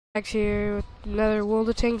Max here with another World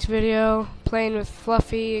of Tanks video, playing with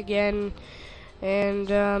Fluffy again, and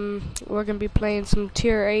we're gonna be playing some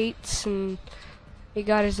tier 8s, and he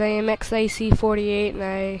got his AMX AC-48, and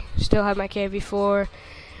I still have my KV-4,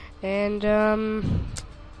 and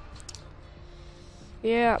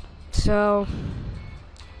yeah, so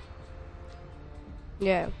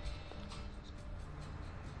yeah.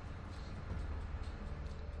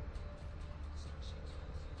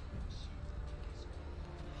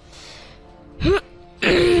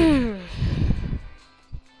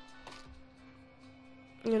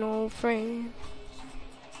 You know, friend.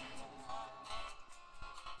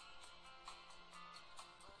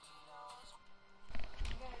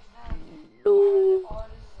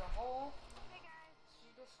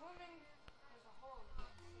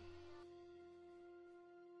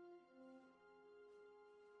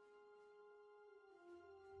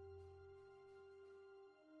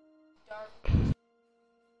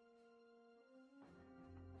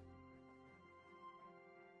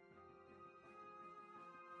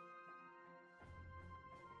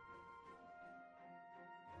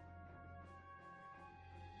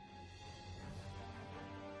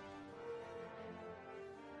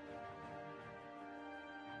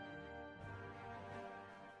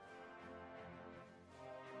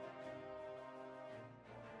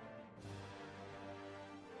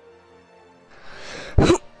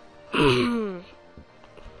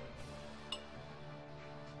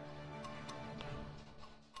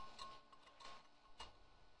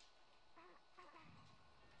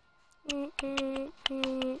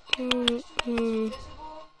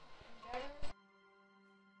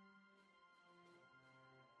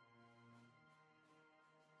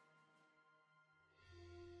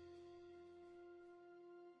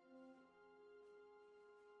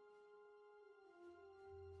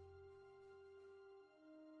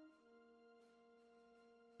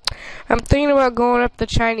 I'm thinking about going up the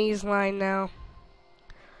Chinese line now.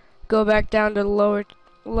 Go back down to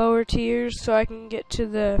lower tiers so I can get to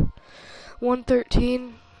the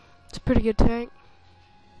 113. It's a pretty good tank.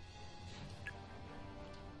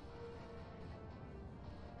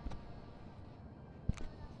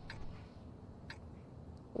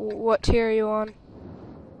 What tier are you on?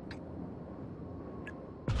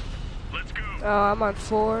 Let's go. Oh, I'm on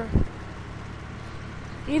 4.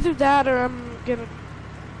 Either that or I'm gonna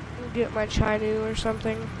get my Chinu or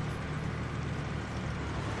something.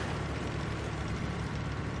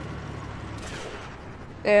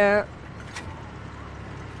 Yeah.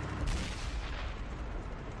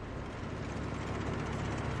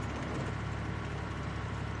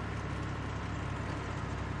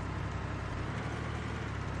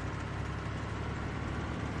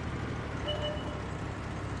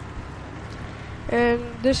 And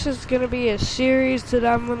this is going to be a series that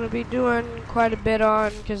I'm going to be doing quite a bit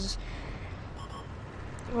on because,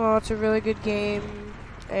 well, it's a really good game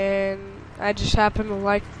and I just happen to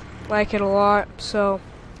like it a lot, so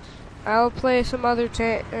I'll play some other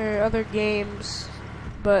games,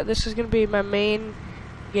 but this is going to be my main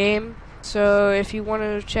game. So if you want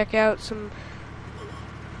to check out some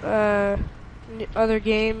other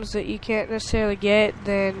games that you can't necessarily get,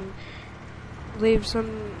 then leave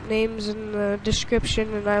some names in the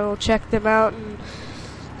description and I will check them out and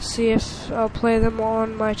see if I'll play them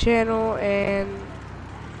on my channel, and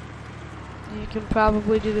you can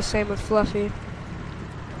probably do the same with Fluffy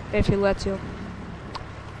if he lets you.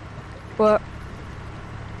 But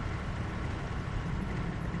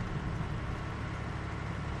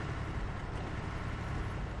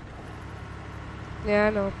yeah, I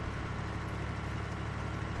know.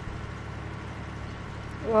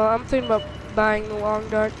 Well, I'm thinking about buying the long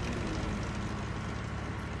dart.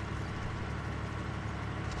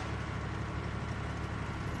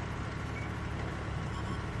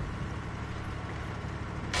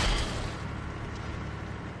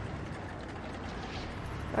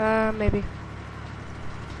 Maybe.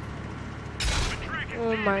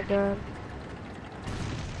 Oh my god.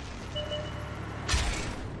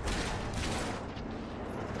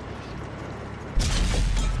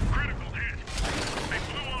 Critical hit. They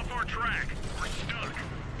blew off our track. We're stuck.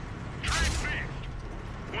 Track fixed.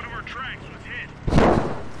 One of our tracks was hit.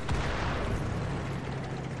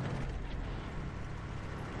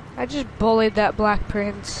 I just bullied that Black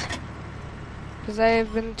Prince because I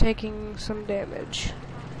have been taking some damage.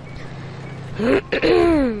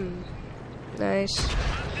 Nice.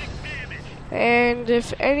 And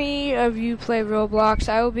if any of you play Roblox,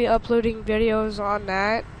 I will be uploading videos on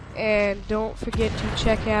that, and don't forget to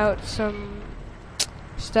check out some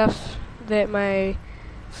stuff that my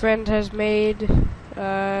friend has made.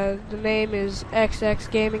 The name is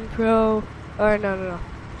XX Gaming Pro, or no,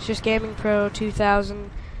 It's just Gaming Pro 2000.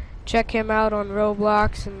 Check him out on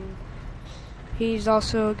Roblox, and he's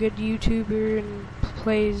also a good YouTuber and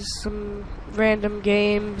plays some random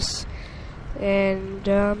games. And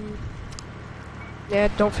yeah,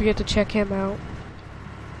 don't forget to check him out.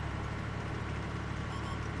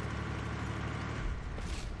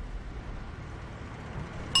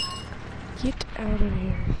 Get out of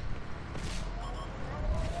here.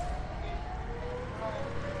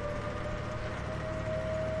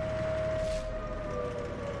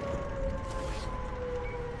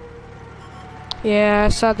 Yeah, I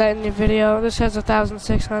saw that in your video. This has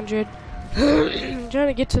 1,600. I'm trying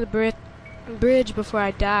to get to the bridge before I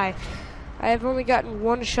die. I have only gotten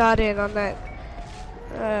one shot in on that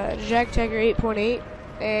Jagdtiger 8.8,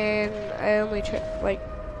 and I only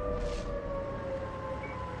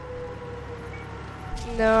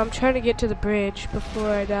No, I'm trying to get to the bridge before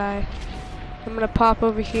I die. I'm gonna pop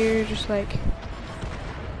over here, just like,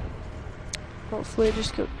 hopefully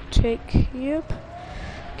just go take, yep.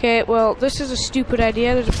 Okay, well, this is a stupid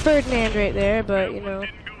idea. There's a Ferdinand right there, but, you know,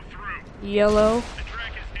 yellow.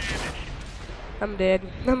 I'm dead.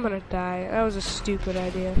 I'm gonna die. That was a stupid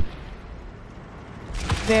idea.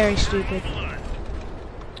 Very stupid.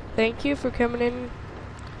 Thank you for coming in.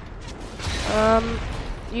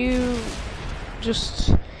 You just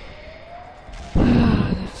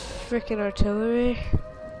the freaking artillery.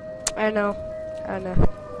 I know.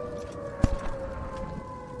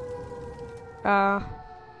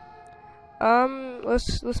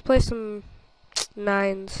 Let's play some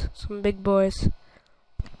 9s, some big boys.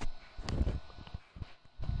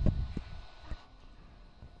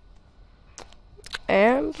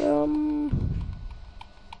 And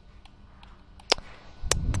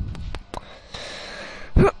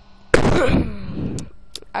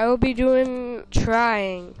I will be doing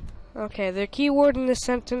trying. Okay, the keyword in this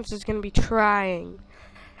sentence is gonna be trying.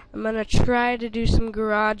 I'm gonna try to do some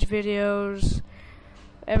garage videos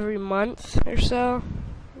every month or so.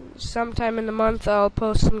 Sometime in the month I'll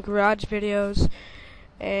post some garage videos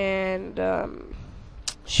and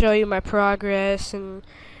show you my progress and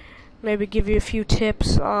maybe give you a few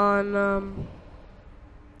tips on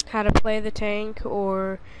how to play the tank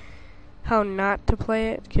or how not to play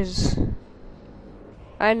it, because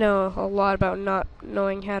I know a lot about not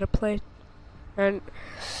knowing how to play, and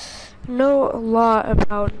know a lot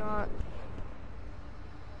about not.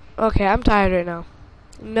 Okay, I'm tired right now.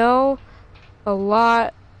 Know a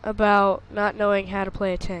lot about not knowing how to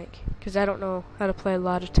play a tank, because I don't know how to play a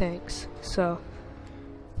lot of tanks, so.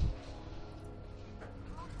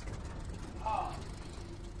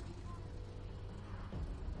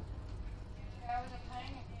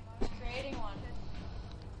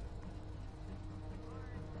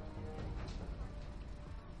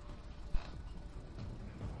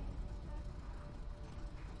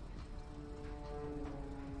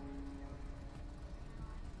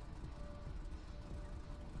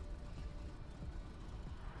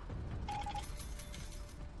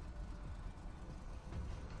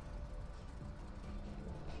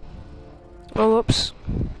 Oh, whoops.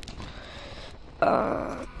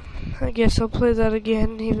 I guess I'll play that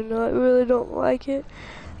again, even though I really don't like it.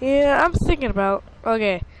 Yeah, I'm thinking about.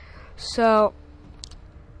 Okay, so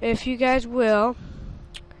if you guys will,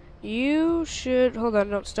 you should. Hold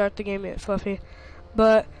on, don't start the game yet, Fluffy.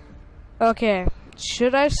 But okay,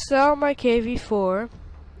 should I sell my KV4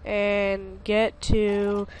 and get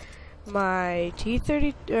to my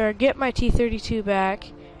T30 or get my T32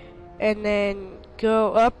 back, and then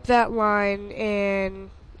go up that line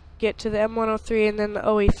and get to the M103 and then the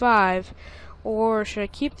OE5, or should I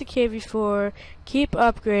keep the KV4, keep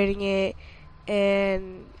upgrading it,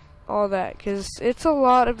 and all that? Because it's a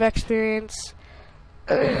lot of experience,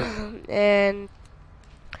 and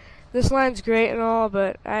this line's great and all,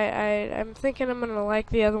 but I'm thinking I'm gonna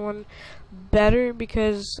like the other one better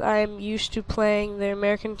because I'm used to playing the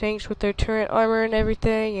American tanks with their turret armor and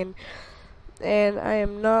everything, and I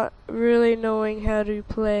am not really knowing how to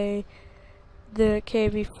play the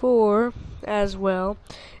KV4 as well,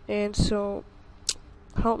 and so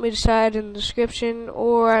help me decide in the description,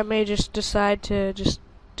 or I may just decide to just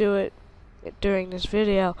do it during this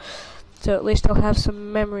video, so at least I'll have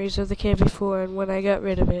some memories of the KV4 and when I got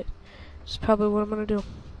rid of it. That's probably what I'm gonna do.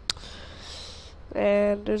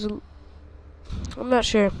 And I'm not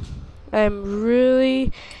sure. I'm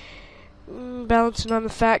really balancing on the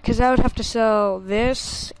fact, because I would have to sell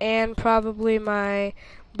this and probably my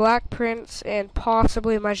Black Prince and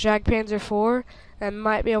possibly my Jagdpanzer 4, and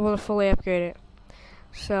might be able to fully upgrade it.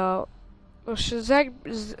 So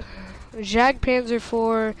Jagdpanzer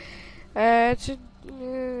 4, it's an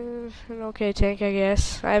okay tank, I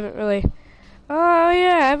guess. I haven't really Oh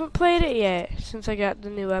yeah, I haven't played it yet since I got the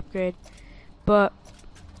new upgrade. But